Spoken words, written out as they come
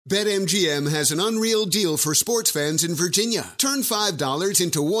BetMGM has an unreal deal for sports fans in Virginia. Turn $5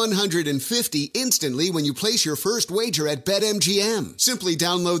 into $150 instantly when you place your first wager at BetMGM. Simply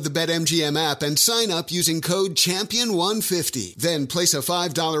download the BetMGM app and sign up using code CHAMPION150. Then place a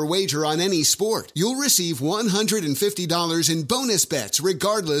 $5 wager on any sport. You'll receive $150 in bonus bets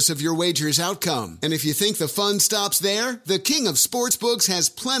regardless of your wager's outcome. And if you think the fun stops there, the King of Sportsbooks has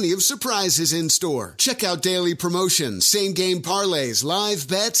plenty of surprises in store. Check out daily promotions, same-game parlays, live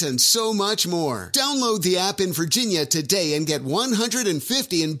bets, and so much more. Download the app in Virginia today and get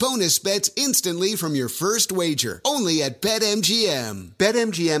 $150 in bonus bets instantly from your first wager. Only at BetMGM.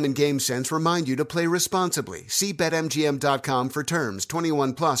 BetMGM and GameSense remind you to play responsibly. See BetMGM.com for terms.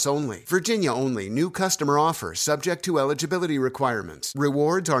 21 plus only. Virginia only. New customer offer. Subject to eligibility requirements.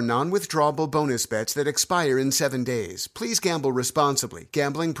 Rewards are non-withdrawable bonus bets that expire in 7 days. Please gamble responsibly.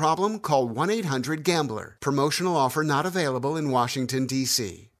 Gambling problem? Call 1-800-GAMBLER. Promotional offer not available in Washington,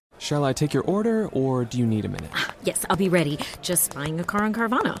 D.C. Shall I take your order, or do you need a minute? Yes, I'll be ready. Just buying a car on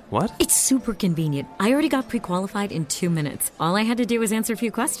Carvana. What? It's super convenient. I already got pre-qualified in 2 minutes. All I had to do was answer a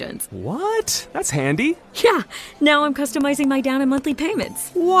few questions. What? That's handy. Yeah, now I'm customizing my down and monthly payments.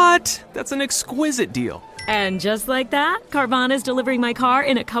 What? That's an exquisite deal. And just like that, Carvana's delivering my car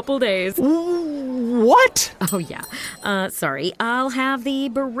in a couple days. What? Oh, yeah. Sorry, I'll have the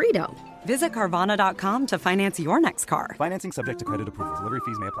burrito. Visit Carvana.com to finance your next car. Financing subject to credit approval. Delivery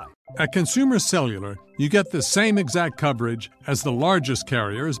fees may apply. At Consumer Cellular, you get the same exact coverage as the largest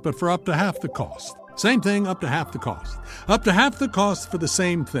carriers, but for up to half the cost. Same thing, up to half the cost. Up to half the cost for the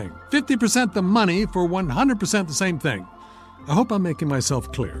same thing. 50% the money for 100% the same thing. I hope I'm making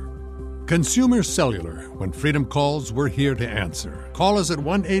myself clear. Consumer Cellular. When freedom calls, we're here to answer. Call us at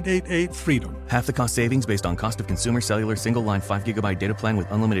 1-888-FREEDOM. Half the cost savings based on cost of Consumer Cellular single-line 5GB data plan with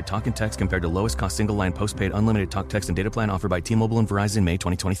unlimited talk and text compared to lowest cost single-line postpaid unlimited talk, text, and data plan offered by T-Mobile and Verizon May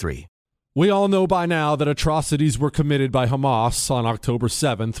 2023. We all know by now that atrocities were committed by Hamas on October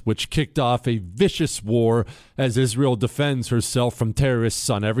 7th, which kicked off a vicious war as Israel defends herself from terrorists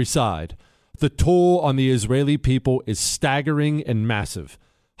on every side. The toll on the Israeli people is staggering and massive.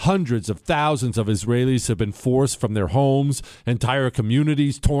 Hundreds of thousands of Israelis have been forced from their homes, entire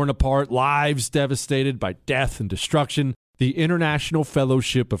communities torn apart, lives devastated by death and destruction. The International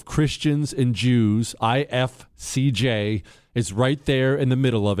Fellowship of Christians and Jews, IFCJ, is right there in the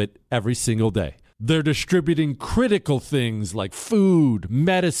middle of it every single day. They're distributing critical things like food,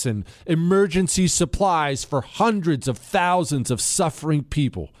 medicine, emergency supplies for hundreds of thousands of suffering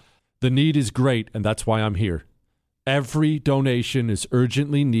people. The need is great, and that's why I'm here. Every donation is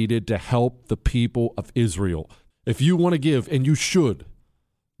urgently needed to help the people of Israel. If you want to give, and you should,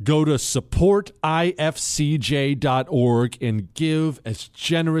 go to supportifcj.org and give as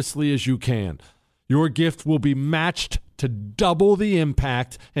generously as you can. Your gift will be matched to double the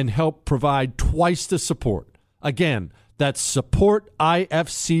impact and help provide twice the support. Again, that's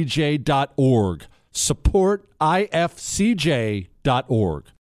supportifcj.org. Supportifcj.org.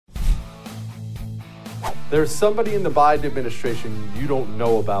 There's somebody in the Biden administration you don't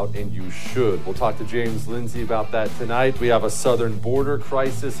know about, and you should. We'll talk to James Lindsay about that tonight. We have a southern border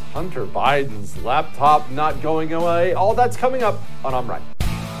crisis, Hunter Biden's laptop not going away. All that's coming up on I'm Right.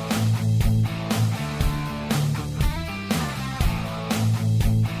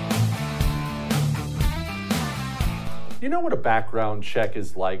 You know what a background check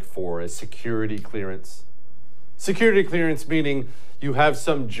is like for a security clearance? Security clearance meaning you have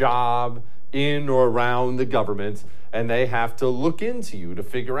some job in or around the government, and they have to look into you to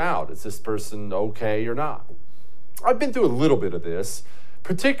figure out, is this person okay or not? I've been through a little bit of this,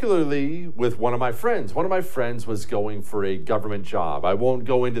 particularly with one of my friends. One of my friends was going for a government job. I won't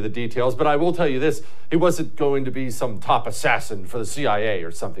go into the details, but I will tell you this. He wasn't going to be some top assassin for the CIA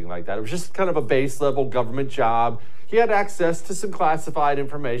or something like that. It was just kind of a base-level government job. He had access to some classified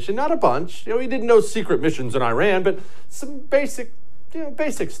information, not a bunch. He didn't know secret missions in Iran, but some basic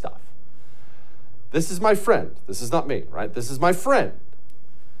stuff. This is my friend. This is not me, right? This is my friend.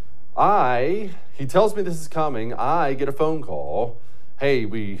 He tells me this is coming. I get a phone call. Hey,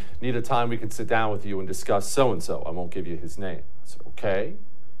 we need a time we can sit down with you and discuss so-and-so. I won't give you his name. I said, okay.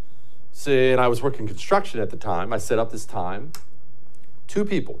 And I was working construction at the time. I set up this time. 2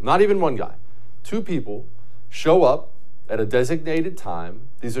 people, not even one guy. 2 people show up at a designated time.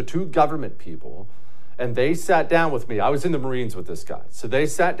 These are 2 government people. And they sat down with me. I was in the Marines with this guy. So they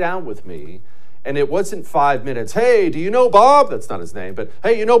sat down with me. And it wasn't 5 minutes. Hey, do you know Bob? That's not his name, but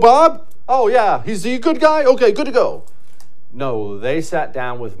hey, you know Bob? Oh, yeah. He's a good guy? Okay, good to go. No, they sat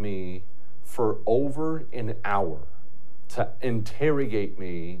down with me for over an hour to interrogate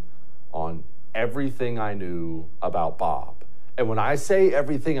me on everything I knew about Bob. And when I say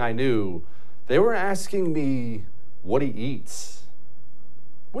everything I knew, they were asking me what he eats,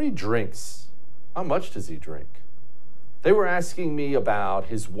 what he drinks, how much does he drink. They were asking me about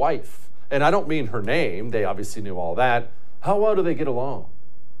his wife. And I don't mean her name. They obviously knew all that. How well do they get along?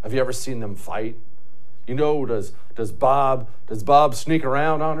 Have you ever seen them fight? You know, does Bob sneak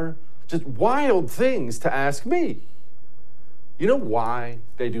around on her? Just wild things to ask me. You know why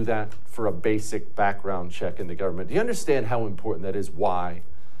they do that? For a basic background check in the government. Do you understand how important that is? Why?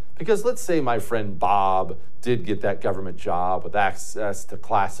 Because let's say my friend Bob did get that government job with access to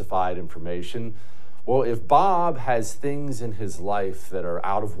classified information. Well, if Bob has things in his life that are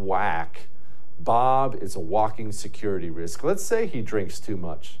out of whack, Bob is a walking security risk. Let's say he drinks too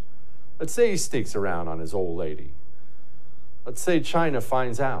much. Let's say he sneaks around on his old lady. Let's say China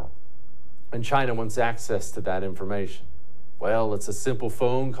finds out, and China wants access to that information. Well, it's a simple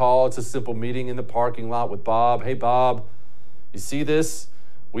phone call. It's a simple meeting in the parking lot with Bob. Hey, Bob, you see this?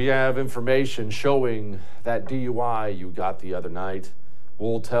 We have information showing that DUI you got the other night.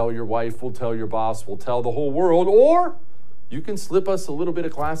 We'll tell your wife, we'll tell your boss, we'll tell the whole world, or you can slip us a little bit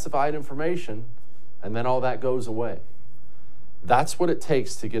of classified information, and then all that goes away. That's what it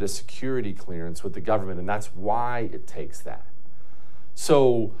takes to get a security clearance with the government, and that's why it takes that.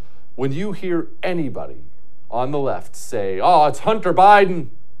 So when you hear anybody on the left say, oh, it's Hunter Biden,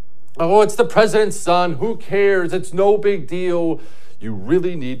 oh, it's the president's son, who cares, it's no big deal, you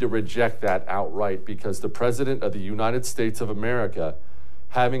really need to reject that outright, because the president of the United States of America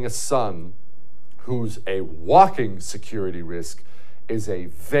having a son who's a walking security risk is a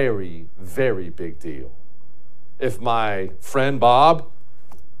very, very big deal. If my friend Bob,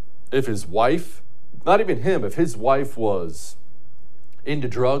 if his wife, not even him, if his wife was into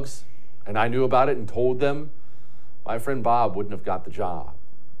drugs and I knew about it and told them, my friend Bob wouldn't have got the job,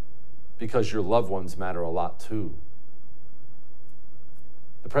 because your loved ones matter a lot too.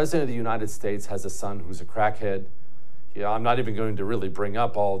 The President of the United States has a son who's a crackhead. I'm not even going to really bring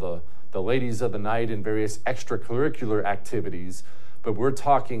up all the ladies of the night and various extracurricular activities, but we're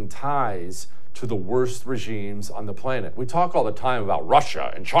talking ties to the worst regimes on the planet. We talk all the time about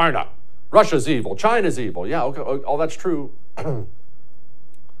Russia and China. Russia's evil, China's evil. Yeah, okay, all that's true.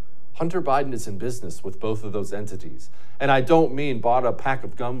 Hunter Biden is in business with both of those entities. And I don't mean bought a pack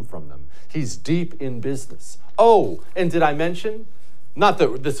of gum from them. He's deep in business. Oh, and did I mention? Not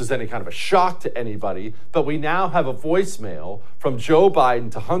that this is any kind of a shock to anybody, but we now have a voicemail from Joe Biden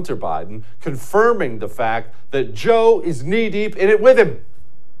to Hunter Biden confirming the fact that Joe is knee-deep in it with him.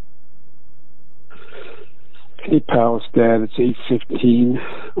 Hey, pal, it's Dad. It's 8:15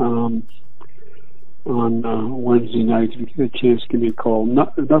 on Wednesday night. If you get a chance, give me a call.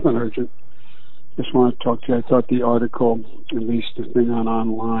 Nothing urgent. Just want to talk to you. I thought the article, at least the thing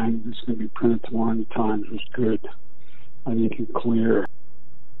online, that's going to be printed tomorrow in the Times, was good. I think you're clear.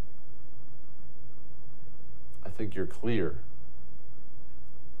 I think you're clear.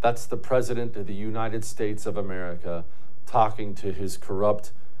 That's the President of the United States of America talking to his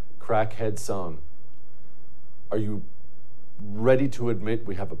corrupt crackhead son. Are you ready to admit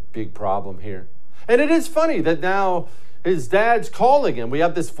we have a big problem here? And it is funny that now his dad's calling him. We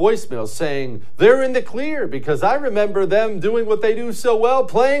have this voicemail saying they're in the clear, because I remember them doing what they do so well,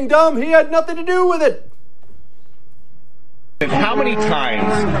 playing dumb. He had nothing to do with it. How many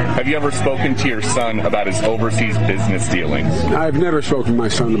times have you ever spoken to your son about his overseas business dealings? I've never spoken to my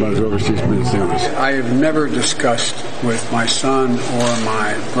son about his overseas business dealings. I have never discussed with my son or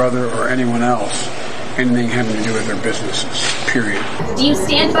my brother or anyone else anything having to do with their businesses, period. Do you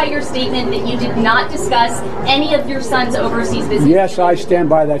stand by your statement that you did not discuss any of your son's overseas business? Yes, I stand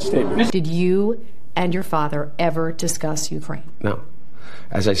by that statement. Did you and your father ever discuss Ukraine? No.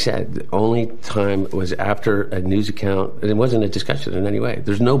 As I said, the only time was after a news account, and it wasn't a discussion in any way.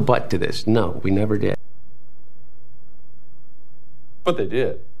 There's no but to this. No, we never did. But they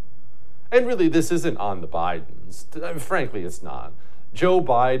did. And really, this isn't on the Bidens. Frankly, it's not. Joe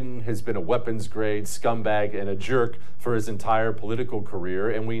Biden has been a weapons-grade scumbag and a jerk for his entire political career,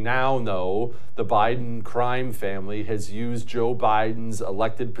 and we now know the Biden crime family has used Joe Biden's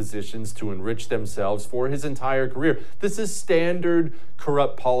elected positions to enrich themselves for his entire career. This is standard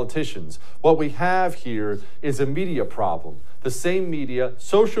corrupt politicians. What we have here is a media problem. The same media,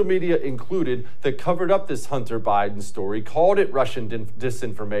 social media included, that covered up this Hunter Biden story, called it Russian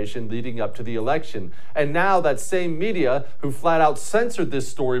disinformation leading up to the election. And now that same media, who flat out censored this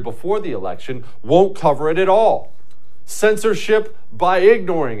story before the election, won't cover it at all. Censorship by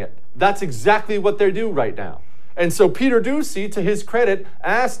ignoring it. That's exactly what they do right now. And so Peter Doocy, to his credit,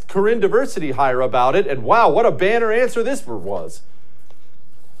 asked Corinne Diversity Hire about it, and wow, what a banner answer this was.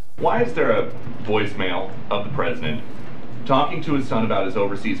 Why is there a voicemail of the president talking to his son about his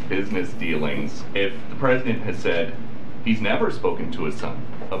overseas business dealings if the president has said he's never spoken to his son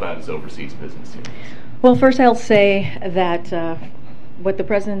about his overseas business dealings? Well, first I'll say that what the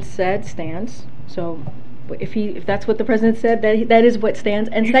president said stands. So if that's what the president said, that is what stands.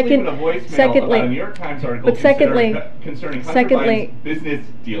 And secondly, about a New York Times article concerning Hunter Biden's business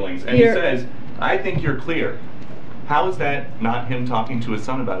dealings, and he says, "I think you're clear." How is that not him talking to his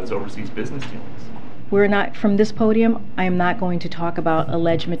son about his overseas business dealings? We're not, from this podium, I am not going to talk about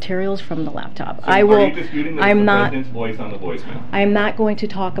alleged materials from the laptop. So are you disputing the president's voice on the voicemail? I am not going to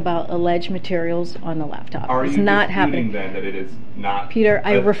talk about alleged materials on the laptop. Are it's you not disputing happening then that it is not? Peter,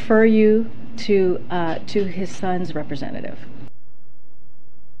 I refer you to his son's representative.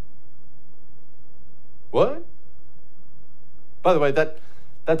 What? By the way,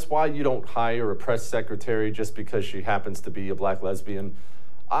 that's why you don't hire a press secretary just because she happens to be a black lesbian.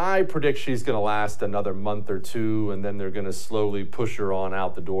 I predict she's going to last another month or two, and then they're going to slowly push her on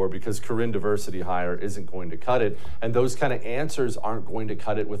out the door because Corinne Diversity hire isn't going to cut it. And those kind of answers aren't going to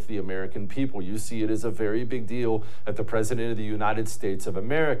cut it with the American people. You see it as a very big deal that the President of the United States of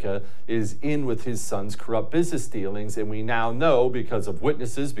America is in with his son's corrupt business dealings. And we now know, because of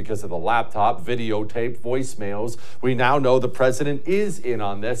witnesses, because of the laptop, videotape, voicemails, we now know the president is in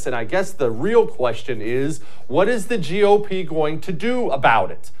on this. And I guess the real question is, what is the GOP going to do about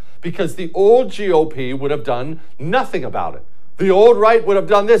it? Because the old GOP would have done nothing about it. The old right would have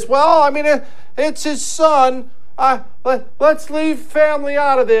done this. Well, I mean, it's his son. Let's leave family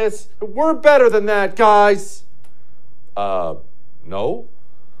out of this. We're better than that, guys. No.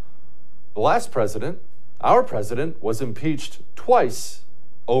 The last president, our president, was impeached twice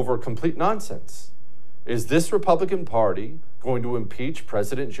over complete nonsense. Is this Republican Party going to impeach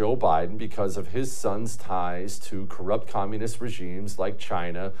President Joe Biden because of his son's ties to corrupt communist regimes like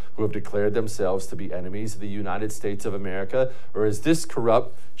China, who have declared themselves to be enemies of the United States of America? Or is this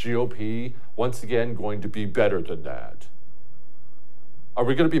corrupt GOP once again going to be better than that? Are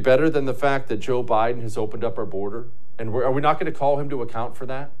we going to be better than the fact that Joe Biden has opened up our border? And are we not going to call him to account for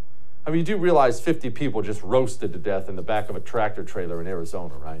that? I mean, you do realize 50 people just roasted to death in the back of a tractor trailer in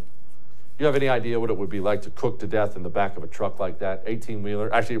Arizona, right? You have any idea what it would be like to cook to death in the back of a truck like that?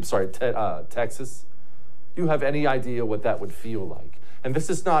 18-wheeler? Actually, I'm sorry, Texas. You have any idea what that would feel like? And this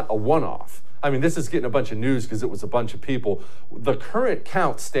is not a one-off. I mean, this is getting a bunch of news because it was a bunch of people. The current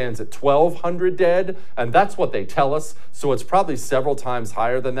count stands at 1,200 dead, and that's what they tell us. So it's probably several times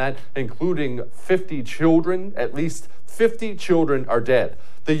higher than that, including 50 children. At least 50 children are dead.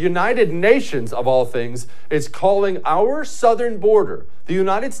 The United Nations, of all things, is calling our southern border, the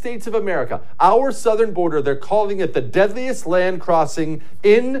United States of America, our southern border, they're calling it the deadliest land crossing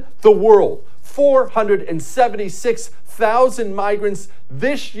in the world. 476,000 migrants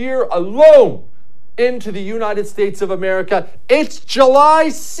this year alone into the United States of America. It's July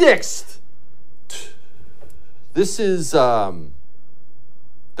 6th. This is the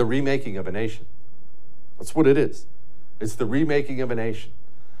remaking of a nation. That's what it is. It's the remaking of a nation.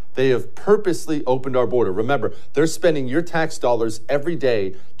 They have purposely opened our border. Remember, they're spending your tax dollars every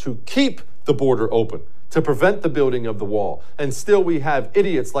day to keep the border open, to prevent the building of the wall. And still we have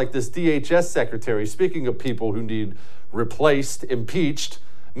idiots like this DHS secretary, speaking of people who need replaced, impeached.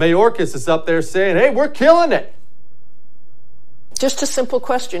 Mayorkas is up there saying, hey, we're killing it. Just a simple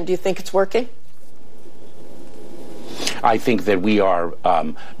question. Do you think it's working? I think that we are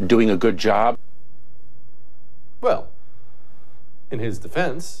doing a good job. Well, in his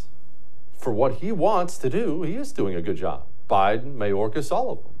defense, for what he wants to do, he is doing a good job. Biden, Mayorkas,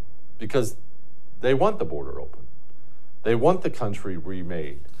 all of them. Because they want the border open. They want the country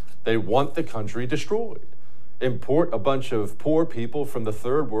remade. They want the country destroyed. Import a bunch of poor people from the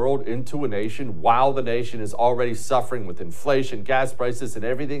third world into a nation while the nation is already suffering with inflation, gas prices, and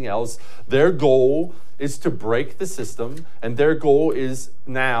everything else. Their goal is to break the system, and their goal is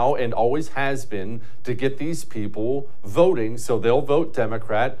now and always has been to get these people voting so they'll vote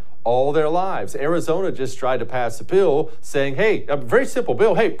Democrat all their lives. Arizona just tried to pass a bill saying, hey, a very simple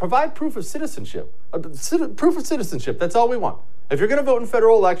bill, hey, provide proof of citizenship. Proof of citizenship, that's all we want. If you're going to vote in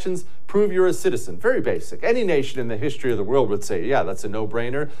federal elections, prove you're a citizen. Very basic. Any nation in the history of the world would say, yeah, that's a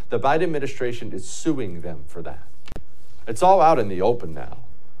no-brainer. The Biden administration is suing them for that. It's all out in the open now.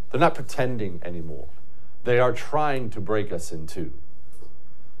 They're not pretending anymore. They are trying to break us in two.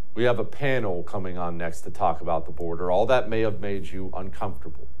 We have a panel coming on next to talk about the border. All that may have made you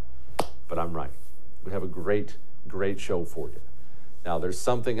uncomfortable, but I'm right. We have a great, great show for you. Now, there's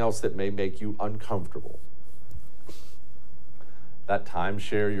something else that may make you uncomfortable. That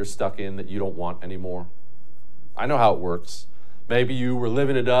timeshare you're stuck in that you don't want anymore. I know how it works. Maybe you were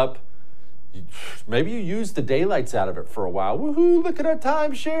living it up. Maybe you use the daylights out of it for a while. Woohoo, look at our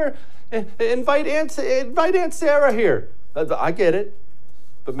timeshare. Invite Aunt Sarah here. I get it.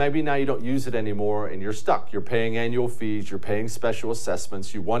 But maybe now you don't use it anymore and you're stuck. You're paying annual fees. You're paying special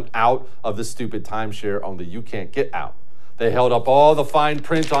assessments. You want out of the stupid timeshare, only you can't get out. They held up all the fine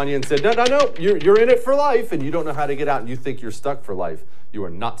print on you and said, no, you're in it for life, and you don't know how to get out, and you think you're stuck for life. You are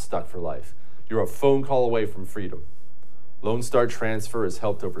not stuck for life. You're a phone call away from freedom. Lone Star Transfer has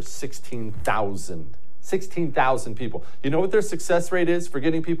helped over 16,000 people. You know what their success rate is for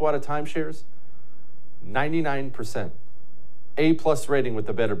getting people out of timeshares? 99%. A+ rating with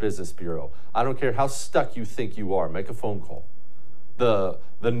the Better Business Bureau. I don't care how stuck you think you are, make a phone call. The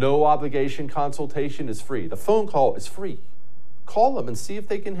no obligation consultation is free. The phone call is free. Call them and see if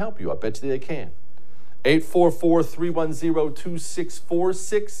they can help you. I bet you they can.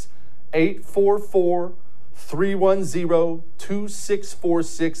 844-310-2646.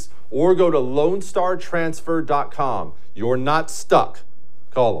 844-310-2646. Or go to LoneStarTransfer.com. You're not stuck.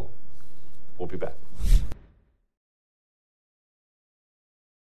 Call them. We'll be back.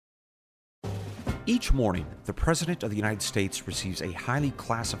 Each morning, the President of the United States receives a highly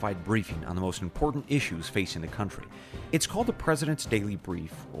classified briefing on the most important issues facing the country. It's called the President's Daily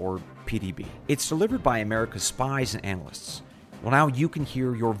Brief, or PDB. It's delivered by America's spies and analysts. Well, now you can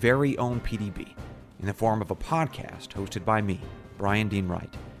hear your very own PDB in the form of a podcast hosted by me, Brian Dean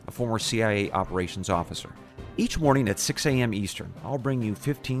Wright, a former CIA operations officer. Each morning at 6 a.m. Eastern, I'll bring you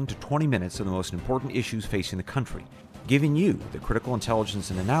 15 to 20 minutes of the most important issues facing the country, giving you the critical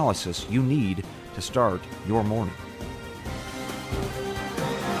intelligence and analysis you need to start your morning.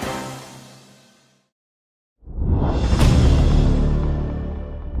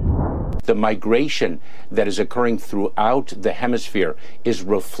 The migration that is occurring throughout the hemisphere is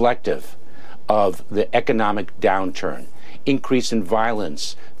reflective of the economic downturn, increase in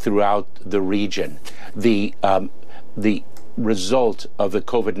violence throughout the region, the result of the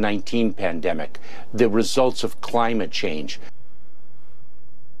COVID-19 pandemic, the results of climate change.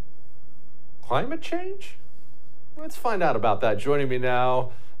 Climate change? Let's find out about that. Joining me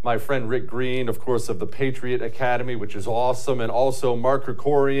now, my friend Rick Green, of course, of the Patriot Academy, which is awesome, and also Mark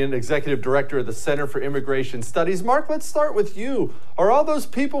Krikorian, Executive Director of the Center for Immigration Studies. Mark, let's start with you. Are all those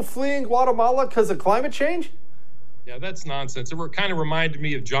people fleeing Guatemala because of climate change? Yeah, that's nonsense. It kind of reminded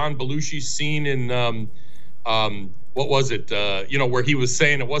me of John Belushi's scene in what was it? Where he was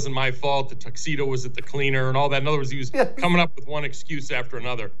saying it wasn't my fault, the tuxedo was at the cleaner and all that. In other words, he was coming up with one excuse after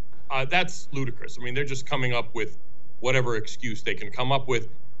another. That's ludicrous. I mean, they're just coming up with whatever excuse they can come up with.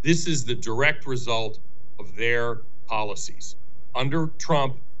 This is the direct result of their policies. Under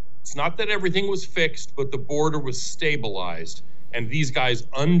Trump, it's not that everything was fixed, but the border was stabilized. And these guys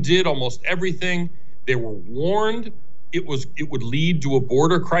undid almost everything. They were warned it would lead to a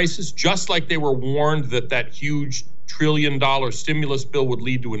border crisis, just like they were warned that huge $1 trillion stimulus bill would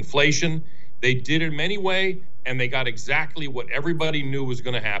lead to inflation. They did it anyway, and they got exactly what everybody knew was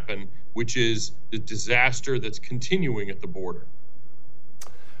going to happen, which is the disaster that's continuing at the border.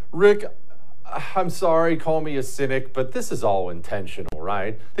 Rick, I'm sorry, call me a cynic, but this is all intentional,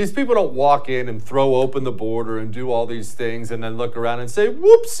 right? These people don't walk in and throw open the border and do all these things and then look around and say,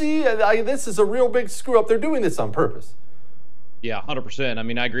 whoopsie, this is a real big screw up. They're doing this on purpose. Yeah, 100%. I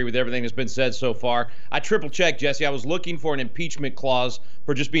mean, I agree with everything that's been said so far. I triple-checked, Jesse. I was looking for an impeachment clause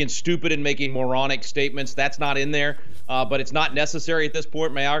for just being stupid and making moronic statements. That's not in there, but it's not necessary at this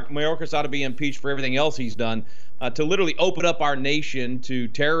point. Mayorkas ought to be impeached for everything else he's done. To literally open up our nation to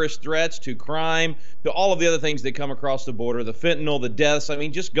terrorist threats, to crime, to all of the other things that come across the border, the fentanyl, the deaths. I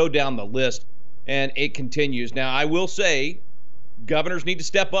mean, just go down the list, and it continues. Now, I will say governors need to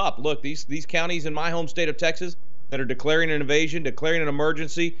step up. Look, these counties in my home state of Texas that are declaring an invasion, declaring an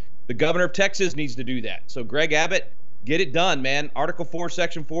emergency, the governor of Texas needs to do that. So, Greg Abbott, get it done, man. Article 4,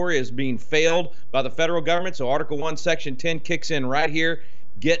 Section 4 is being failed by the federal government, so Article 1, Section 10 kicks in right here.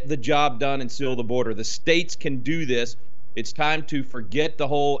 Get the job done and seal the border. The states can do this. It's time to forget the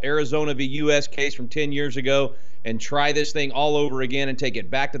whole Arizona v. U.S. case from 10 years ago and try this thing all over again and take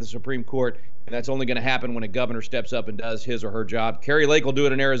it back to the Supreme Court. And that's only going to happen when a governor steps up and does his or her job. Kari Lake will do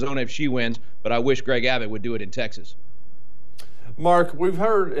it in Arizona if she wins, but I wish Greg Abbott would do it in Texas. Mark, we've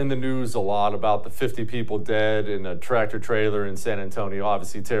heard in the news a lot about the 50 people dead in a tractor trailer in San Antonio.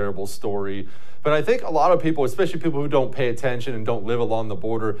 Obviously, terrible story. But I think a lot of people, especially people who don't pay attention and don't live along the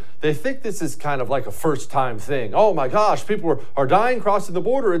border, they think this is kind of like a first-time thing. Oh, my gosh, people are dying crossing the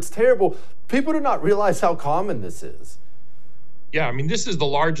border. It's terrible. People do not realize how common this is. Yeah, I mean, this is the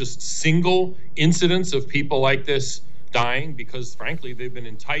largest single incidence of people like this dying because, frankly, they've been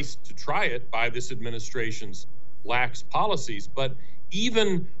enticed to try it by this administration's lax policies. But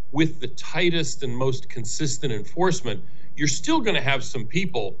even with the tightest and most consistent enforcement, you're still going to have some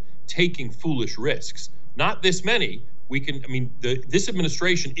people taking foolish risks. Not this many. This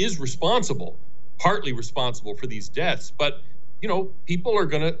administration is partly responsible for these deaths, but people are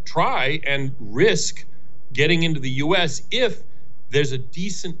going to try and risk getting into the U.S. if there's a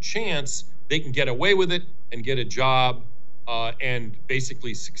decent chance they can get away with it and get a job and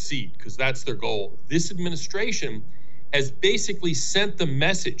basically succeed, because that's their goal. This administration has basically sent the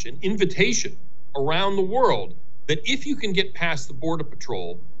message, an invitation around the world, that if you can get past the Border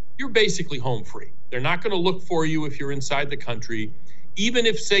Patrol, you're basically home free. They're not going to look for you if you're inside the country. Even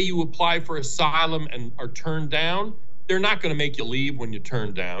if, say, you apply for asylum and are turned down, they're not going to make you leave when you're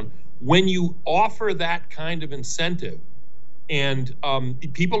turned down. When you offer that kind of incentive, and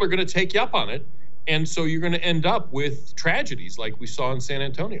people are going to take you up on it, and so you're going to end up with tragedies like we saw in San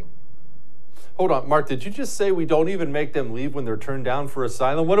Antonio. Hold on, Mark, did you just say we don't even make them leave when they're turned down for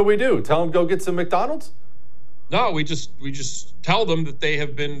asylum? What do? Tell them go get some McDonald's? No, we just tell them that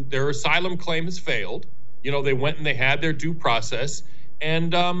their asylum claim has failed. They went and they had their due process,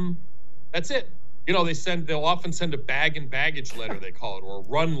 and that's it. They'll often send a bag and baggage letter, they call it, or a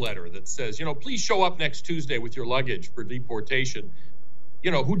run letter that says, please show up next Tuesday with your luggage for deportation.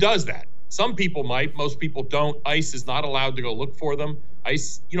 Who does that? Some people might, most people don't. ICE is not allowed to go look for them.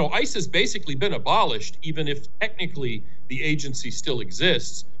 ICE has basically been abolished, even if technically the agency still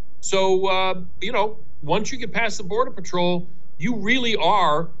exists. So, once you get past the Border Patrol, you really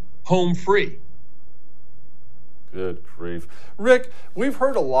are home free. Good grief. Rick, we've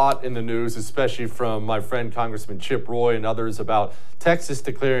heard a lot in the news, especially from my friend Congressman Chip Roy and others, about Texas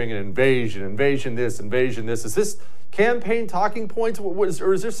declaring an invasion this, invasion this. Is this campaign talking points, or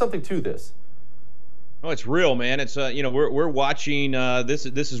is there something to this? Oh, it's real, man. It's we're watching. This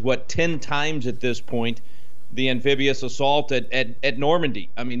is what 10 times at this point, the amphibious assault at Normandy.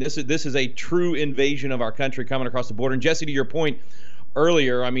 I mean, this is a true invasion of our country coming across the border. And Jesse, to your point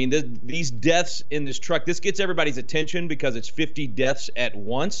earlier, I mean, these deaths in this truck, this gets everybody's attention because it's 50 deaths at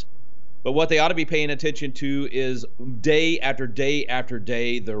once. But what they ought to be paying attention to is day after day after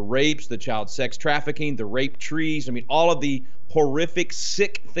day, the rapes, the child sex trafficking, the rape trees. I mean, all of the horrific,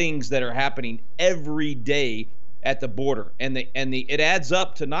 sick things that are happening every day at the border. And it adds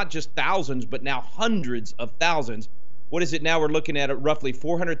up to not just thousands, but now hundreds of thousands. What is it now? We're looking at roughly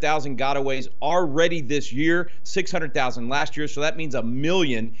 400,000 gotaways already this year, 600,000 last year. So that means 1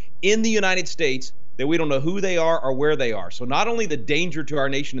 million in the United States that we don't know who they are or where they are. So not only the danger to our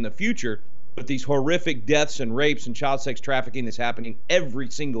nation in the future, but these horrific deaths and rapes and child sex trafficking that's happening every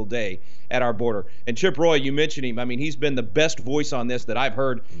single day at our border. And Chip Roy, you mentioned him. I mean, he's been the best voice on this that I've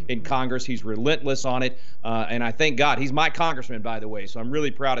heard in Congress. He's relentless on it. And I thank God. He's my congressman, by the way. So I'm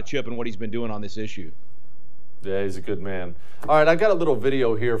really proud of Chip and what he's been doing on this issue. Yeah, he's a good man. All right, I got a little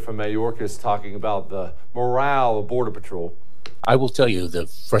video here from Mayorkas talking about the morale of Border Patrol. I will tell you the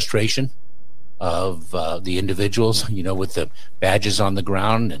frustration of the individuals, with the badges on the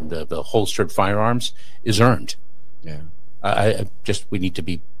ground and the holstered firearms is earned. Yeah. We need to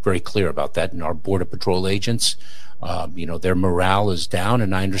be very clear about that. And our Border Patrol agents, their morale is down,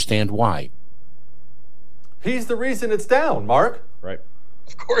 and I understand why. He's the reason it's down, Mark. Right.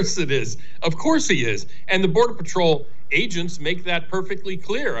 Of course it is. Of course he is. And the Border Patrol agents make that perfectly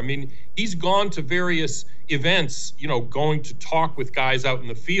clear. I mean, he's gone to various events, going to talk with guys out in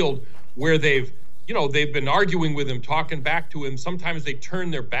the field where they've been arguing with him, talking back to him. Sometimes they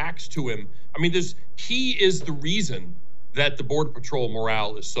turn their backs to him. I mean, he is the reason that the Border Patrol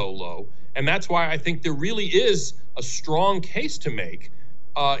morale is so low. And that's why I think there really is a strong case to make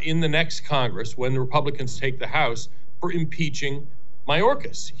in the next Congress when the Republicans take the House for impeaching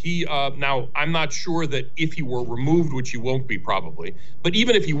Mayorkas. Now, I'm not sure that if he were removed, which he won't be probably, but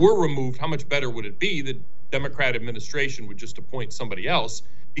even if he were removed, how much better would it be? The Democrat administration would just appoint somebody else,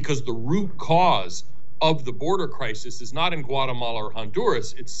 because the root cause of the border crisis is not in Guatemala or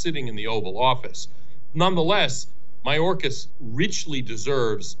Honduras, it's sitting in the Oval Office. Nonetheless, Mayorkas richly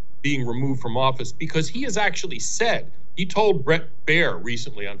deserves being removed from office, because he has actually said, he told Bret Baier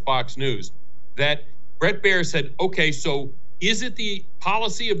recently on Fox News that Bret Baier said, okay, so is it the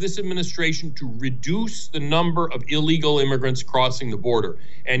policy of this administration to reduce the number of illegal immigrants crossing the border?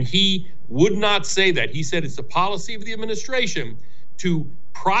 And he would not say that. He said it's the policy of the administration to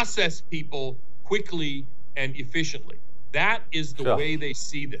process people quickly and efficiently. That is the way they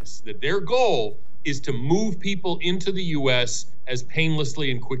see this, that their goal is to move people into the U.S. as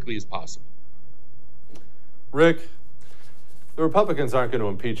painlessly and quickly as possible. Rick, the Republicans aren't going to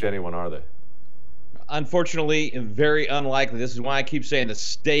impeach anyone, are they? Unfortunately, very unlikely. This is why I keep saying the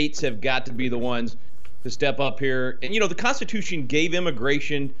states have got to be the ones to step up here. And, the Constitution gave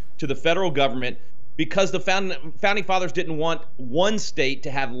immigration to the federal government because the founding fathers didn't want one state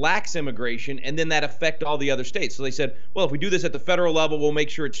to have lax immigration and then that affect all the other states. So they said, well, if we do this at the federal level, we'll make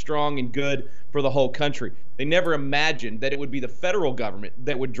sure it's strong and good for the whole country. They never imagined that it would be the federal government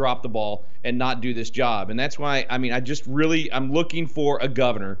that would drop the ball and not do this job. And that's why, I'm looking for a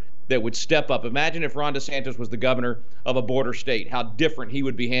governor that would step up. Imagine if Ron DeSantis was the governor of a border state, how different he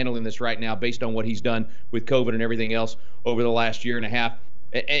would be handling this right now based on what he's done with COVID and everything else over the last year and a half.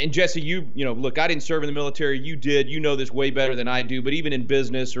 And Jesse, look, I didn't serve in the military. You did. You know this way better than I do. But even in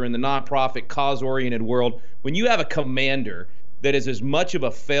business or in the nonprofit, cause-oriented world, when you have a commander that is as much of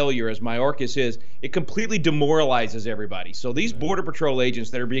a failure as Mayorkas is, it completely demoralizes everybody. So these Border Patrol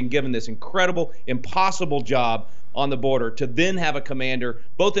agents that are being given this incredible, impossible job on the border to then have a commander,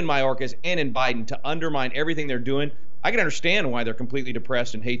 both in Mayorkas and in Biden, to undermine everything they're doing, I can understand why they're completely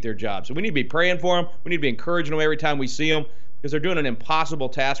depressed and hate their job. So we need to be praying for them. We need to be encouraging them every time we see them, because they're doing an impossible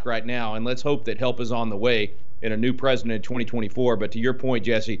task right now, and let's hope that help is on the way in a new president in 2024. But to your point,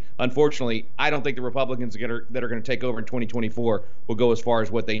 Jesse, unfortunately, I don't think the Republicans that are going to take over in 2024 will go as far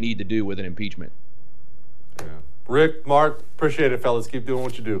as what they need to do with an impeachment. Yeah. Rick, Mark, appreciate it, fellas. Keep doing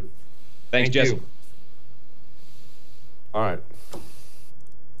what you do. Thanks, Jesse. All right.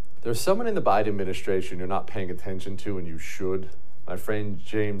 There's someone in the Biden administration you're not paying attention to, and you should. My friend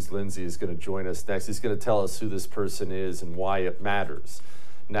James Lindsay is going to join us next. He's going to tell us who this person is and why it matters.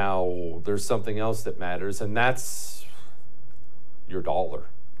 Now, there's something else that matters, and that's your dollar.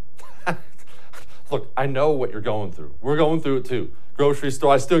 Look, I know what you're going through. We're going through it too. Grocery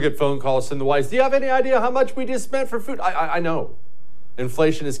store, I still get phone calls from the wives. Do you have any idea how much we just spent for food? I know.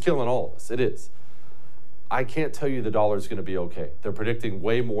 Inflation is killing all of us. It is. I can't tell you the dollar is going to be okay. They're predicting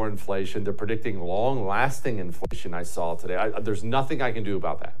way more inflation. They're predicting long-lasting inflation, I saw today. There's nothing I can do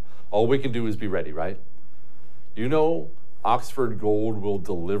about that. All we can do is be ready, right? Oxford Gold will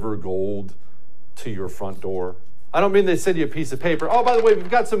deliver gold to your front door. I don't mean they send you a piece of paper. Oh, by the way, we've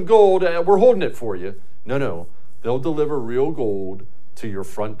got some gold. We're holding it for you. No. They'll deliver real gold to your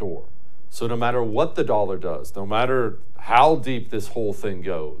front door. So no matter what the dollar does, no matter how deep this whole thing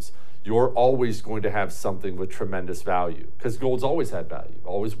goes, you're always going to have something with tremendous value, because gold's always had value,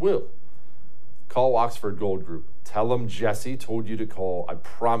 always will. Call Oxford Gold Group. Tell them Jesse told you to call. I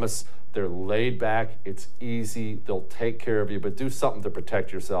promise they're laid back. It's easy. They'll take care of you, but do something to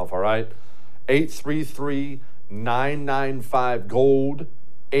protect yourself, all right? 833-995-GOLD.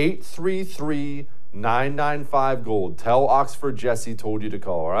 833-995-GOLD. Tell Oxford Jesse told you to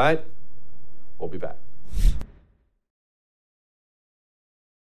call, all right? We'll be back.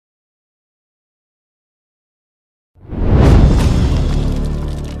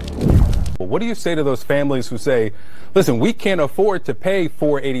 What do you say to those families who say, listen, we can't afford to pay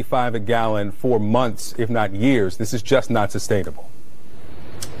 $4.85 a gallon for months, if not years. This is just not sustainable.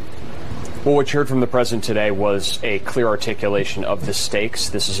 Well, what you heard from the president today was a clear articulation of the stakes.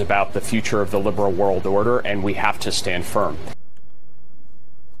 This is about the future of the liberal world order, and we have to stand firm.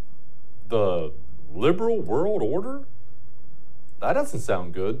 The liberal world order? That doesn't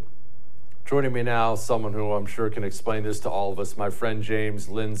sound good. Joining me now, someone who I'm sure can explain this to all of us, my friend James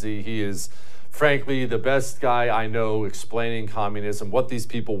Lindsay. He is, frankly, the best guy I know explaining communism, what these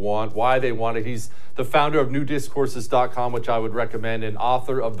people want, why they want it. He's the founder of newdiscourses.com, which I would recommend, and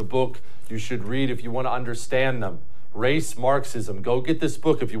author of the book you should read if you want to understand them, Race Marxism. Go get this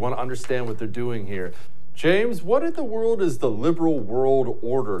book if you want to understand what they're doing here. James, what in the world is the liberal world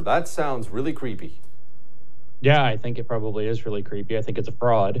order? That sounds really creepy. Yeah, I think it probably is really creepy. I think it's a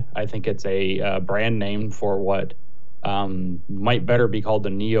fraud. I think it's a brand name for what might better be called the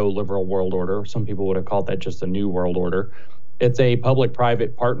neoliberal world order. Some people would have called that just a new world order. It's a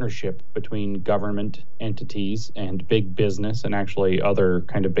public-private partnership between government entities and big business and actually other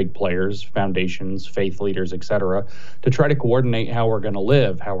kind of big players, foundations, faith leaders, etc., to try to coordinate how we're going to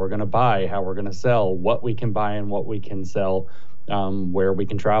live, how we're going to buy, how we're going to sell, what we can buy and what we can sell, where we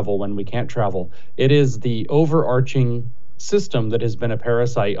can travel, when we can't travel. It is the overarching system that has been a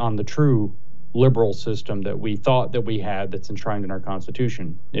parasite on the true liberal system that we thought that we had, that's enshrined in our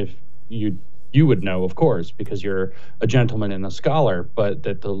Constitution. If you would know, of course, because you're a gentleman and a scholar, but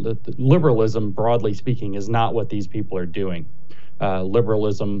that the liberalism, broadly speaking, is not what these people are doing.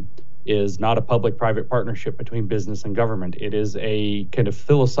 Liberalism is not a public-private partnership between business and government. It is a kind of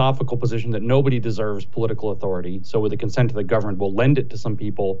philosophical position that nobody deserves political authority. So with the consent of the government, we'll lend it to some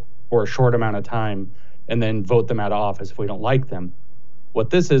people for a short amount of time and then vote them out of office if we don't like them.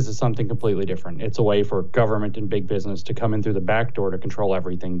 What this is something completely different. It's a way for government and big business to come in through the back door to control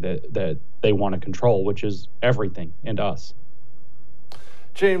everything that they want to control, which is everything and us.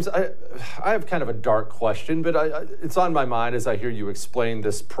 James, I have kind of a dark question, but it's on my mind as I hear you explain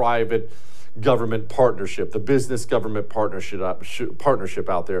this private government partnership, the business government partnership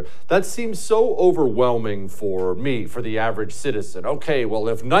out there. That seems so overwhelming for me, for the average citizen. Okay, well,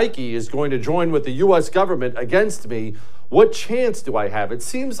 if Nike is going to join with the U.S. government against me, what chance do I have? It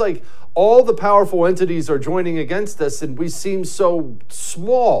seems like all the powerful entities are joining against us, and we seem so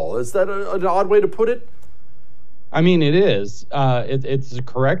small. Is that an odd way to put it? I mean, it is. It's a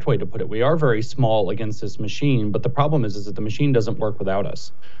correct way to put it. We are very small against this machine, but the problem is that the machine doesn't work without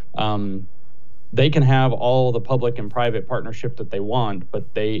us. They can have all the public and private partnership that they want, but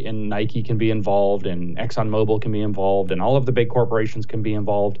Nike can be involved, and ExxonMobil can be involved, and all of the big corporations can be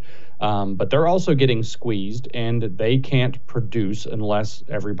involved. But they're also getting squeezed, and they can't produce unless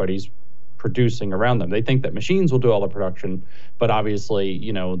everybody's producing around them. They think that machines will do all the production, but obviously,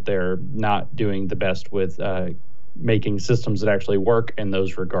 they're not doing the best with making systems that actually work in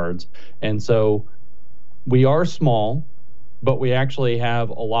those regards. And so we are small, but we actually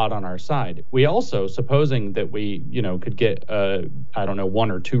have a lot on our side. We also, supposing that we, could get,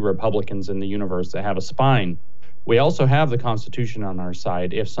 1 or 2 Republicans in the universe that have a spine, we also have the Constitution on our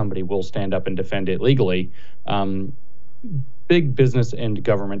side if somebody will stand up and defend it legally. Big business and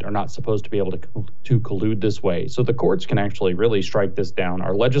government are not supposed to be able to collude this way. So the courts can actually really strike this down.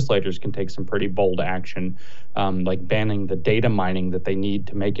 Our legislators can take some pretty bold action, like banning the data mining that they need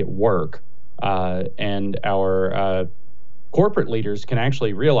to make it work. And our corporate leaders can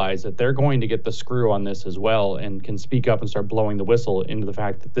actually realize that they're going to get the screw on this as well, and can speak up and start blowing the whistle into the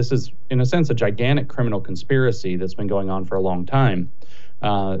fact that this is, in a sense, a gigantic criminal conspiracy that's been going on for a long time.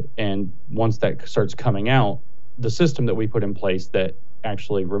 And once that starts coming out, the system that we put in place that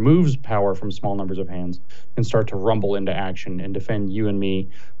actually removes power from small numbers of hands can start to rumble into action and defend you and me,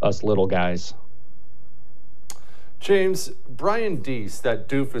 us little guys. James, Brian Deese, that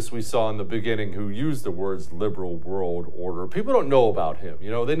doofus we saw in the beginning who used the words liberal world order, people don't know about him.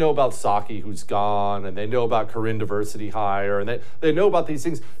 They know about Psaki, who's gone, and they know about Corinne Diversity Hire, and they know about these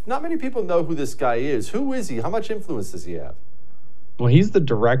things. Not many people know who this guy is. Who is he? How much influence does he have? Well, he's the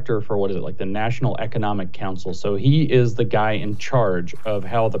director for the National Economic Council. So he is the guy in charge of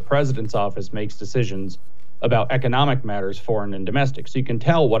how the president's office makes decisions about economic matters, foreign and domestic. So you can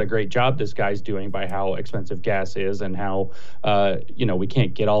tell what a great job this guy's doing by how expensive gas is, and how, we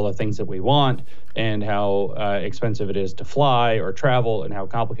can't get all the things that we want, and how expensive it is to fly or travel, and how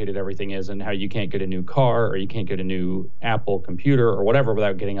complicated everything is, and how you can't get a new car or you can't get a new Apple computer or whatever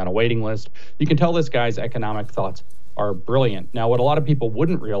without getting on a waiting list. You can tell this guy's economic thoughts are brilliant. Now, what a lot of people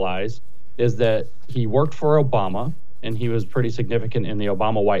wouldn't realize is that he worked for Obama, and he was pretty significant in the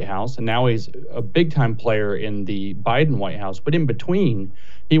Obama White House, and now he's a big-time player in the Biden White House. But in between,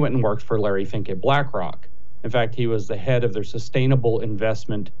 he went and worked for Larry Fink at BlackRock. In fact, he was the head of their sustainable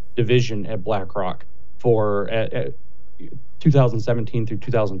investment division at BlackRock for 2017 through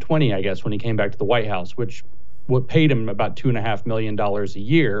 2020, I guess, when he came back to the White House, which what paid him about $2.5 million a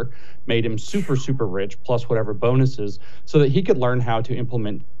year, made him super, super rich, plus whatever bonuses, so that he could learn how to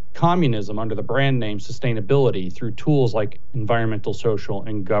implement communism under the brand name sustainability through tools like environmental, social,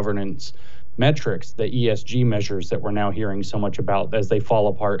 and governance metrics, the ESG measures that we're now hearing so much about as they fall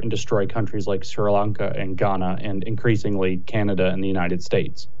apart and destroy countries like Sri Lanka and Ghana, and increasingly Canada and the United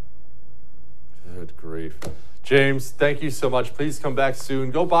States. Good grief. James, thank you so much. Please come back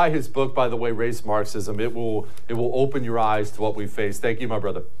soon. Go buy his book, by the way, Race Marxism. It will open your eyes to what we face. Thank you, my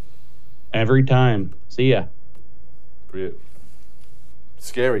brother. Every time. See ya.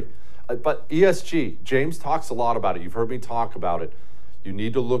 Scary. But ESG, James talks a lot about it. You've heard me talk about it. You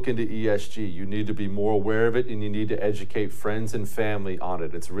need to look into ESG. You need to be more aware of it, and you need to educate friends and family on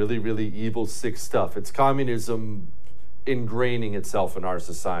it. It's really, really evil, sick stuff. It's communism ingraining itself in our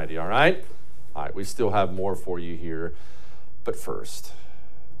society, all right? All right, we still have more for you here. But first,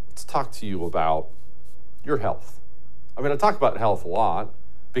 let's talk to you about your health. I mean, I talk about health a lot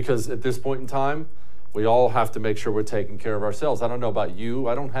because at this point in time, we all have to make sure we're taking care of ourselves. I don't know about you.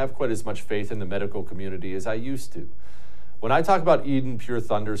 I don't have quite as much faith in the medical community as I used to. When I talk about Eden Pure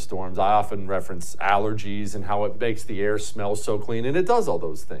thunderstorms, I often reference allergies and how it makes the air smell so clean, and it does all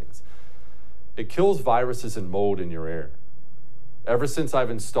those things. It kills viruses and mold in your air. Ever since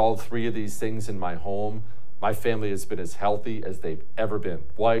I've installed 3 of these things in my home, my family has been as healthy as they've ever been.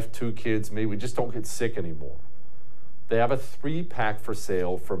 Wife, 2 kids, me, we just don't get sick anymore. They have a 3-pack for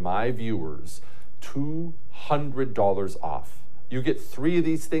sale for my viewers, $200 off. You get 3 of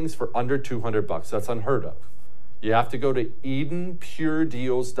these things for under $200. That's unheard of. You have to go to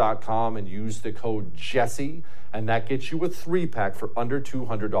EdenPureDeals.com and use the code Jesse, and that gets you a 3-pack for under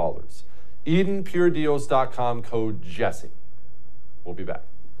 $200. EdenPureDeals.com, code Jesse. We'll be back.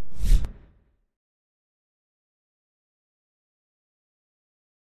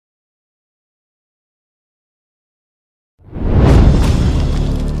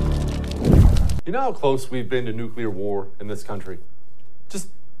 You know how close we've been to nuclear war in this country? Just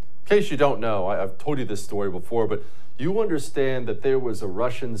in case you don't know, I've told you this story before, but you understand that there was a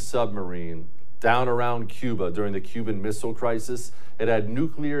Russian submarine down around Cuba during the Cuban Missile Crisis. It had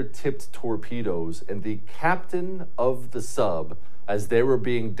nuclear-tipped torpedoes, and the captain of the sub, as they were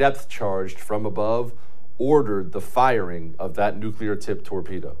being depth-charged from above, ordered the firing of that nuclear-tipped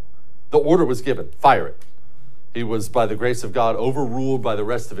torpedo. The order was given, fire it. He was, by the grace of God, overruled by the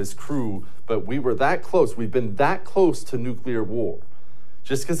rest of his crew, but we were that close. We've been that close to nuclear war.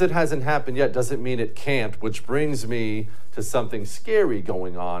 Just because it hasn't happened yet doesn't mean it can't, which brings me to something scary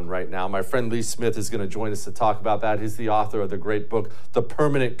going on right now. My friend Lee Smith is going to join us to talk about that. He's the author of the great book, The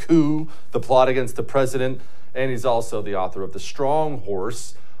Permanent Coup, The Plot Against the President, and he's also the author of The Strong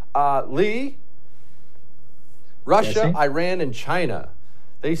Horse. Lee, Russia, Iran, and China,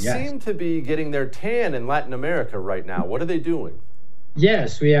 they seem to be getting their tan in Latin America right now. What are they doing?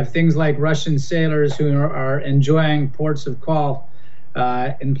 Yes, we have things like Russian sailors who are enjoying ports of call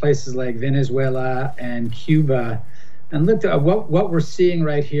in places like Venezuela and Cuba. And look, what we're seeing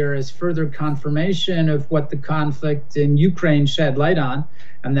right here is further confirmation of what the conflict in Ukraine shed light on,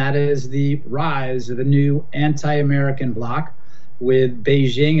 and that is the rise of a new anti-American bloc with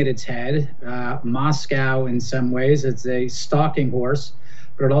Beijing at its head. Moscow, in some ways, it's a stalking horse,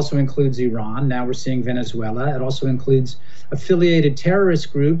 but it also includes Iran. Now we're seeing Venezuela. It also includes affiliated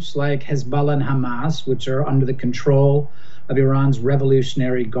terrorist groups like Hezbollah and Hamas, which are under the control of Iran's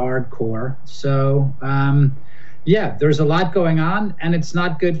Revolutionary Guard Corps. So, yeah, there's a lot going on, and it's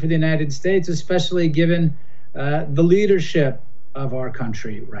not good for the United States, especially given the leadership of our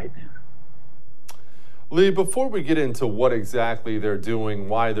country right now. Lee, before we get into what exactly they're doing,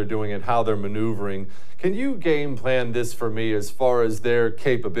 why they're doing it, how they're maneuvering, can you game plan this for me as far as their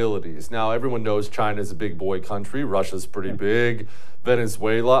capabilities? Now, everyone knows China's a big boy country. Russia's pretty big.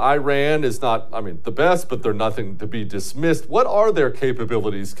 Venezuela, Iran is not, I mean, the best, but they're nothing to be dismissed. What are their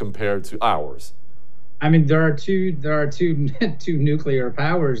capabilities compared to ours? I mean, there are two nuclear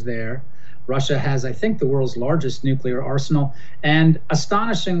powers there. Russia has, I think, the world's largest nuclear arsenal. And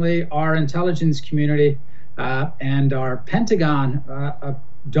astonishingly, our intelligence community and our Pentagon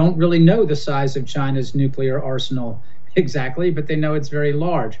don't really know the size of China's nuclear arsenal exactly, but they know it's very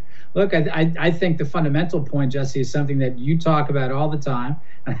large. Look, I think the fundamental point, Jesse, is something that you talk about all the time,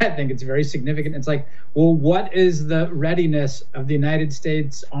 and I think it's very significant. It's like, well, what is the readiness of the United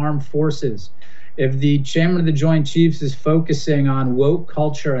States Armed Forces? If the chairman of the Joint Chiefs is focusing on woke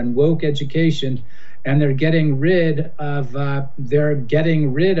culture and woke education, and they're getting rid of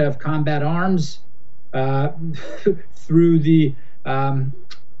combat arms through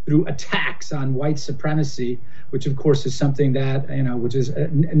attacks on white supremacy, which of course is something that which is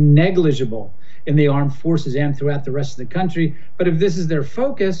negligible in the armed forces and throughout the rest of the country. But if this is their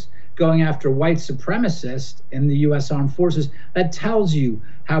focus, going after white supremacists in the U.S. Armed Forces, that tells you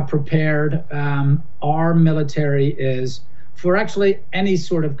how prepared our military is for actually any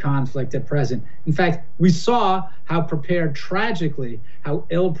sort of conflict at present. In fact, we saw how prepared, tragically, how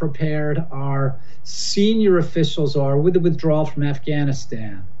ill-prepared our senior officials are with the withdrawal from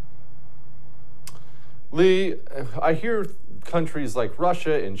Afghanistan. Lee, I hear countries like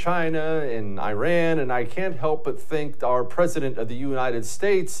Russia and China and Iran, and I can't help but think our President of the United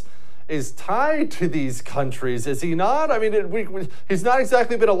States is tied to these countries, is he not? I mean, he's not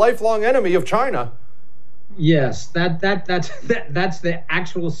exactly been a lifelong enemy of China. Yes, that's the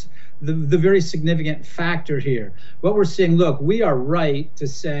actual, the very significant factor here. What we're seeing, look, we are right to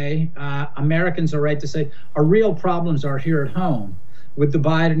say, Americans are right to say, our real problems are here at home with the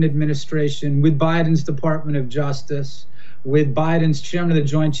Biden administration, with Biden's Department of Justice, with Biden's chairman of the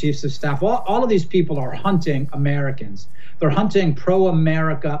Joint Chiefs of Staff. All of these people are hunting Americans. They're hunting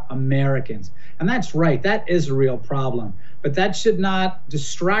pro-America Americans. And that's right. That is a real problem. But that should not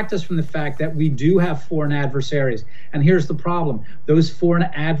distract us from the fact that we do have foreign adversaries. And here's the problem. Those foreign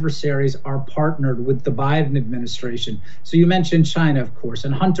adversaries are partnered with the Biden administration. So you mentioned China, of course,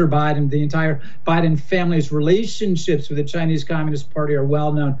 and Hunter Biden, the entire Biden family's relationships with the Chinese Communist Party are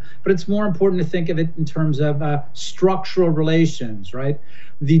well known. But it's more important to think of it in terms of structural relations, right?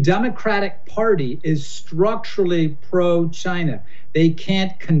 The Democratic Party is structurally pro-China. They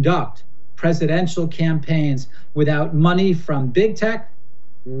can't conduct presidential campaigns without money from big tech,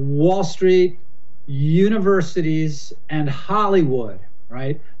 Wall Street, universities, and Hollywood,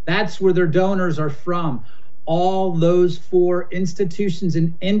 right? That's where their donors are from. all those 4 institutions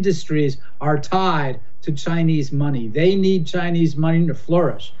and industries are tied to Chinese money. They need Chinese money to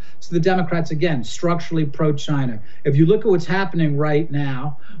flourish. So the Democrats, again, structurally pro-China. If you look at what's happening right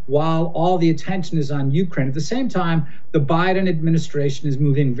now, while all the attention is on Ukraine, at the same time, the Biden administration is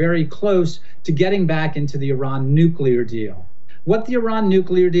moving very close to getting back into the Iran nuclear deal. What the Iran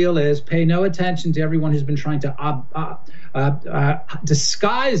nuclear deal is, pay no attention to everyone who's been trying to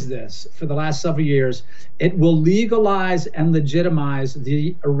disguise this for the last several years. It will legalize and legitimize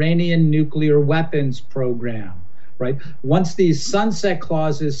the Iranian nuclear weapons program, right? Once these sunset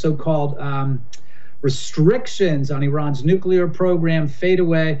clauses, so-called restrictions on Iran's nuclear program fade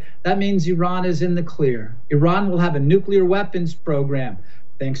away, that means Iran is in the clear. Iran will have a nuclear weapons program,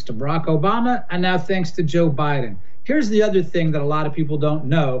 thanks to Barack Obama, and now thanks to Joe Biden. Here's the other thing that a lot of people don't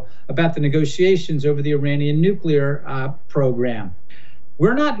know about the negotiations over the Iranian nuclear program.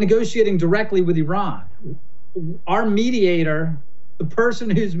 We're not negotiating directly with Iran. Our mediator, the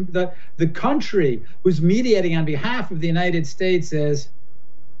person who's the country who's mediating on behalf of the United States, is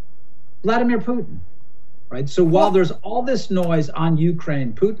Vladimir Putin, right? So while there's all this noise on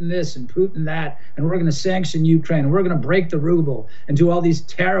Ukraine, Putin this and Putin that, and we're going to sanction Ukraine, and we're going to break the ruble and do all these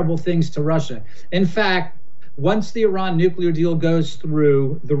terrible things to Russia. In fact, once the Iran nuclear deal goes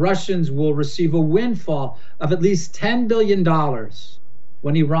through, the Russians will receive a windfall of at least $10 billion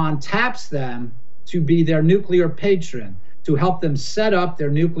when Iran taps them to be their nuclear patron, to help them set up their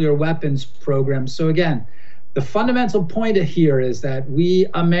nuclear weapons program. So again, the fundamental point here is that we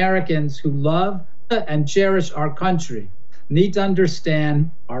Americans who love and cherish our country need to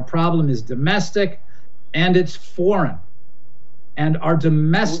understand our problem is domestic and it's foreign. And our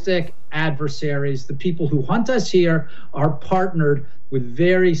domestic adversaries, the people who hunt us here, are partnered with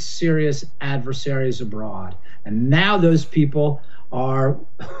very serious adversaries abroad. And now those people are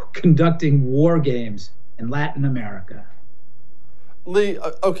conducting war games in Latin America. Lee,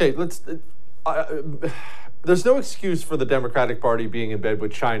 okay, there's no excuse for the Democratic Party being in bed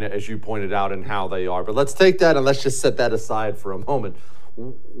with China, as you pointed out, and how they are. But let's take that and let's just set that aside for a moment.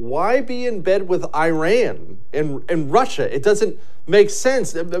 Why be in bed with Iran and Russia? It doesn't make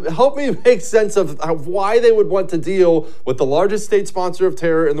sense. Help me make sense of why they would want to deal with the largest state sponsor of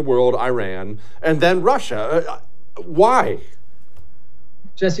terror in the world, Iran, and then Russia. Why?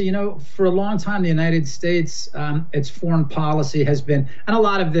 Jesse, you know, for a long time, the United States, its foreign policy has been, and a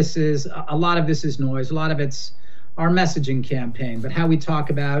lot of this is noise. A lot of it's our messaging campaign, but how we talk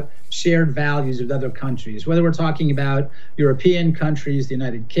about shared values with other countries, whether we're talking about European countries, the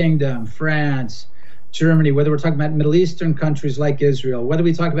United Kingdom, France, Germany, whether we're talking about Middle Eastern countries like Israel, whether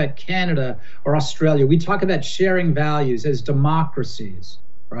we talk about Canada or Australia, we talk about sharing values as democracies,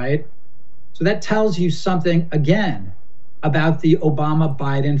 right? So that tells you something, again, about the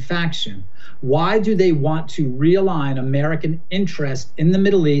Obama-Biden faction. Why do they want to realign American interest in the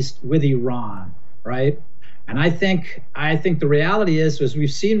Middle East with Iran, right? And I think the reality is, as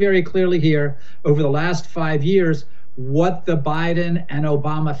we've seen very clearly here over the last 5 years, what the Biden and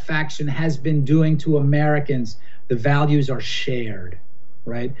Obama faction has been doing to Americans, the values are shared,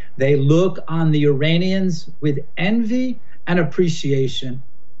 right? They look on the Iranians with envy and appreciation.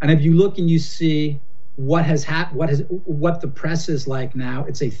 And if you look and you see what the press is like now,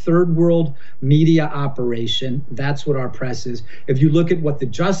 it's a third world media operation. That's what our press is. If you look at what the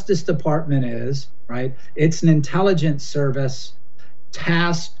Justice Department is, right, it's an intelligence service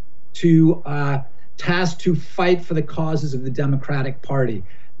tasked to fight for the causes of the Democratic Party.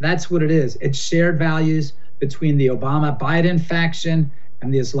 That's what it is. It's shared values between the Obama-Biden faction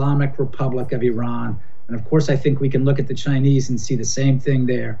and the Islamic Republic of Iran. And of course, I think we can look at the Chinese and see the same thing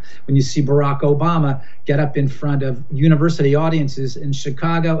there. When you see Barack Obama get up in front of university audiences in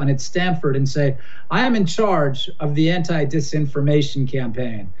Chicago and at Stanford and say, I am in charge of the anti-disinformation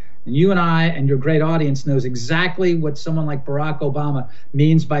campaign. And you and I and your great audience knows exactly what someone like Barack Obama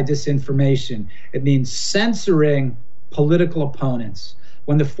means by disinformation. It means censoring political opponents.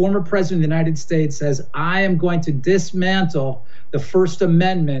 When the former president of the United States says, I am going to dismantle the First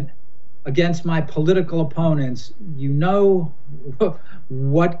Amendment against my political opponents, you know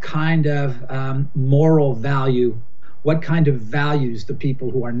what kind of moral value, what kind of values the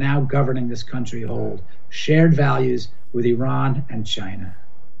people who are now governing this country hold. Shared values with Iran and China.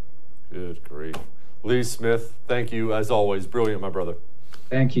 Good grief. Lee Smith, thank you as always. Brilliant, my brother.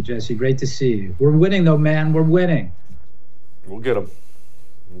 Thank you, Jesse. Great to see you. We're winning though, man. We're winning. We'll get them.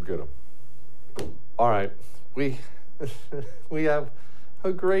 We'll get them. All right. We have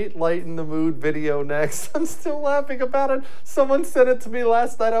a great Light in the Mood video next. I'm still laughing about it. Someone sent it to me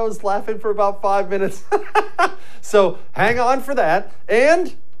last night. I was laughing for about 5 minutes. So hang on for that.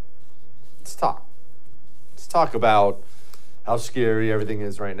 And let's talk talk about how scary everything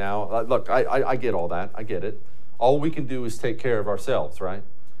is right now. Look, I get all that. I get it. All we can do is take care of ourselves, right?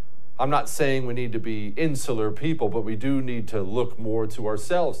 I'm not saying we need to be insular people, but we do need to look more to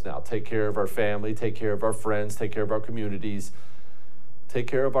ourselves now. Take care of our family, take care of our friends, take care of our communities, take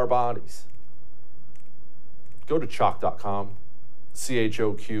care of our bodies. Go to choq.com,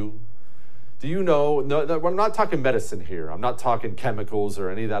 CHOQ. Do you know, no, I'm not talking medicine here. I'm not talking chemicals or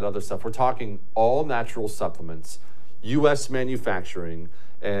any of that other stuff. We're talking all natural supplements, U.S. manufacturing.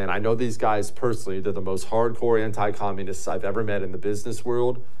 And I know these guys personally. They're the most hardcore anti-communists I've ever met in the business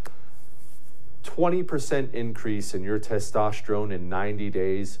world. 20% increase in your testosterone in 90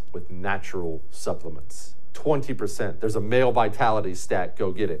 days with natural supplements. 20%. There's a male vitality stat.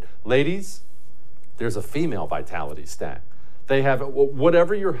 Go get it. Ladies, there's a female vitality stat. They have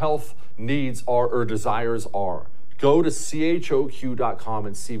whatever your health needs are or desires are. Go to CHOQ.com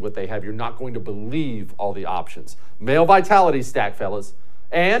and see what they have. You're not going to believe all the options. Male vitality stack, fellas.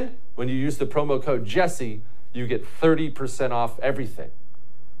 And when you use the promo code Jesse, you get 30% off everything.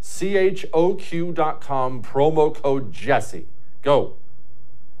 CHOQ.com, promo code Jesse. Go.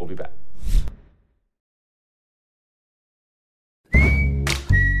 We'll be back.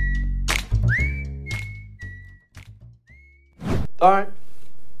 All right.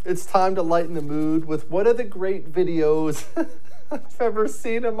 It's time to lighten the mood with one of the great videos I've ever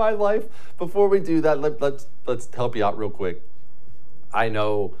seen in my life. Before we do that, let's help you out real quick. I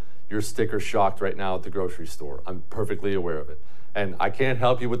know you're sticker shocked right now at the grocery store. I'm perfectly aware of it. And I can't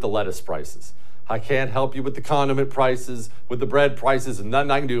help you with the lettuce prices. I can't help you with the condiment prices, with the bread prices, and nothing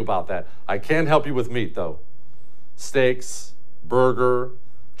I can do about that. I can help you with meat, though. Steaks, burger,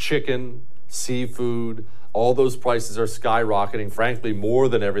 chicken, seafood, all those prices are skyrocketing, frankly, more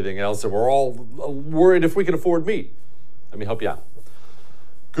than everything else, and we're all worried if we can afford meat. Let me help you out.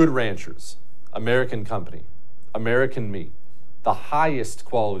 Good Ranchers, American company, American meat. The highest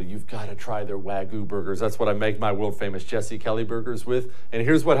quality. You've got to try their Wagyu burgers. That's what I make my world famous Jesse Kelly burgers with. And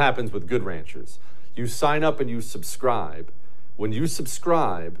here's what happens with Good Ranchers. You sign up and you subscribe. When you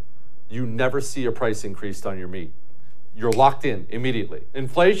subscribe, you never see a price increase on your meat. You're locked in immediately.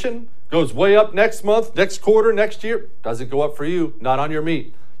 Inflation goes way up next month, next quarter, next year. Doesn't go up for you, not on your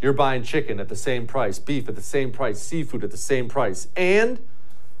meat. You're buying chicken at the same price, beef at the same price, seafood at the same price. And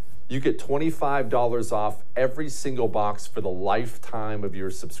you get $25 off every single box for the lifetime of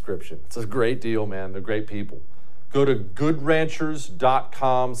your subscription. It's a great deal, man. They're great people. Go to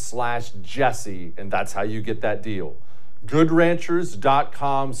goodranchers.com/Jesse, and that's how you get that deal.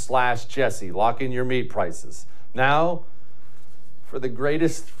 Goodranchers.com/Jesse. Lock in your meat prices. Now, for the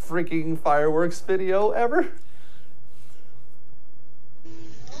greatest freaking fireworks video ever.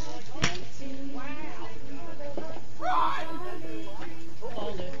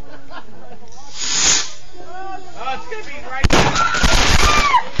 Oh, it's going to be right there.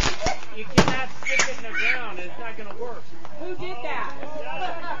 You cannot stick it in the ground. It's not going to work. Who did that?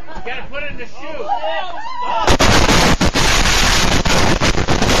 You got to put it in the chute.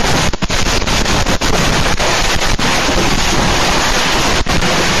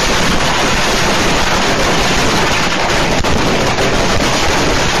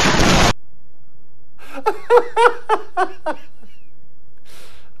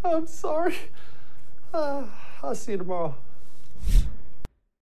 I'm sorry. I'll see you tomorrow.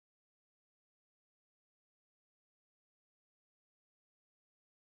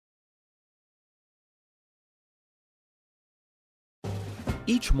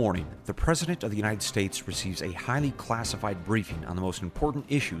 Each morning, the President of the United States receives a highly classified briefing on the most important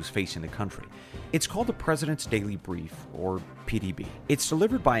issues facing the country. It's called the President's Daily Brief, or PDB. It's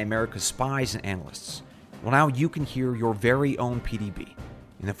delivered by America's spies and analysts. Well, now you can hear your very own PDB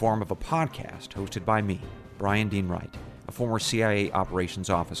in the form of a podcast hosted by me, Brian Dean Wright, a former CIA operations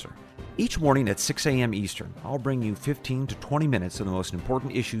officer. Each morning at 6 a.m. Eastern, I'll bring you 15 to 20 minutes of the most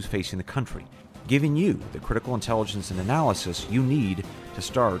important issues facing the country, giving you the critical intelligence and analysis you need to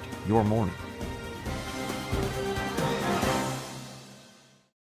start your morning.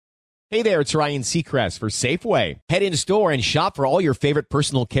 Hey there, it's Ryan Seacrest for Safeway. Head in store and shop for all your favorite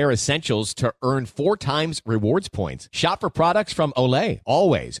personal care essentials to earn 4 times rewards points. Shop for products from Olay,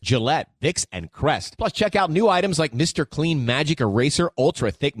 Always, Gillette, Vicks, and Crest. Plus, check out new items like Mr. Clean Magic Eraser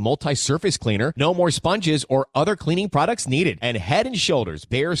Ultra Thick Multi-Surface Cleaner. No more sponges or other cleaning products needed. And Head & Shoulders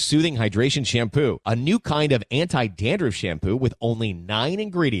Bare Soothing Hydration Shampoo, a new kind of anti-dandruff shampoo with only 9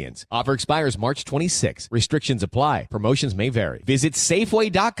 ingredients. Offer expires March 26. Restrictions apply. Promotions may vary. Visit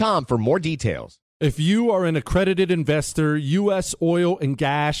Safeway.com for more details. If you are an accredited investor, U.S. oil and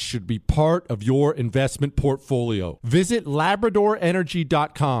gas should be part of your investment portfolio. Visit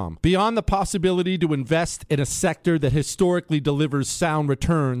LabradorEnergy.com. Beyond the possibility to invest in a sector that historically delivers sound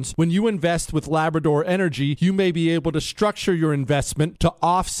returns, when you invest with Labrador Energy, you may be able to structure your investment to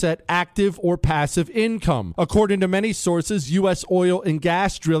offset active or passive income. According to many sources, U.S. oil and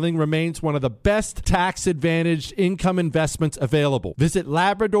gas drilling remains one of the best tax-advantaged income investments available. Visit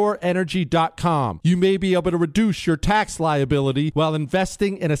LabradorEnergy.com. You may be able to reduce your tax liability while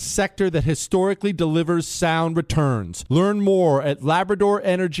investing in a sector that historically delivers sound returns. Learn more at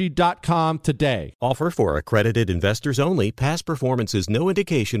LabradorEnergy.com today. Offer for accredited investors only. Past performance is no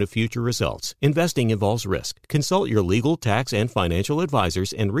indication of future results. Investing involves risk. Consult your legal, tax, and financial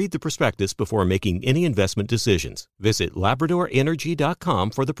advisors and read the prospectus before making any investment decisions. Visit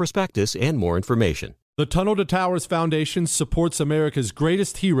LabradorEnergy.com for the prospectus and more information. The Tunnel to Towers Foundation supports America's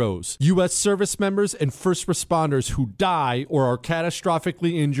greatest heroes, U.S. service members and first responders who die or are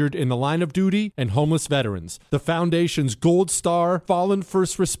catastrophically injured in the line of duty, and homeless veterans. The foundation's Gold Star, Fallen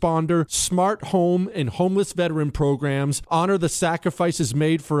First Responder, Smart Home, and Homeless Veteran programs honor the sacrifices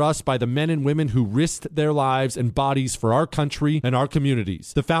made for us by the men and women who risked their lives and bodies for our country and our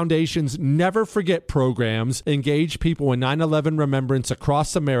communities. The foundation's Never Forget programs engage people in 9/11 remembrance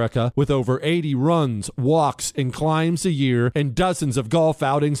across America with over 80 runs, walks, and climbs a year, and dozens of golf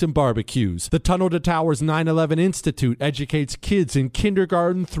outings and barbecues. The Tunnel to Towers 9/11 Institute educates kids in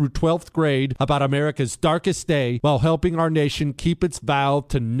kindergarten through 12th grade about America's darkest day while helping our nation keep its vow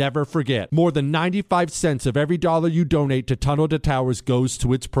to never forget. More than 95 cents of every dollar you donate to Tunnel to Towers goes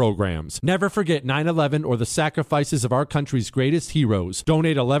to its programs. Never forget 9/11 or the sacrifices of our country's greatest heroes.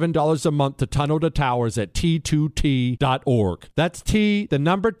 Donate $11 a month to Tunnel to Towers at T2T.org. That's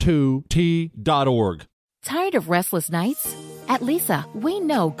T2T.org. Tired of restless nights? At Leesa, we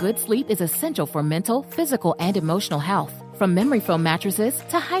know good sleep is essential for mental, physical, and emotional health. From memory foam mattresses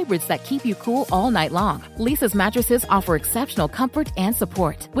to hybrids that keep you cool all night long, Leesa's mattresses offer exceptional comfort and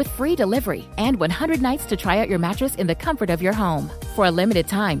support with free delivery and 100 nights to try out your mattress in the comfort of your home. For a limited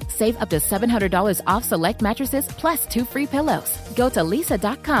time, save up to $700 off select mattresses plus 2 free pillows. Go to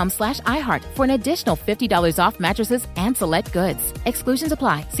Leesa.com/iHeart for an additional $50 off mattresses and select goods. Exclusions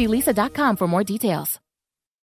apply. See Leesa.com for more details.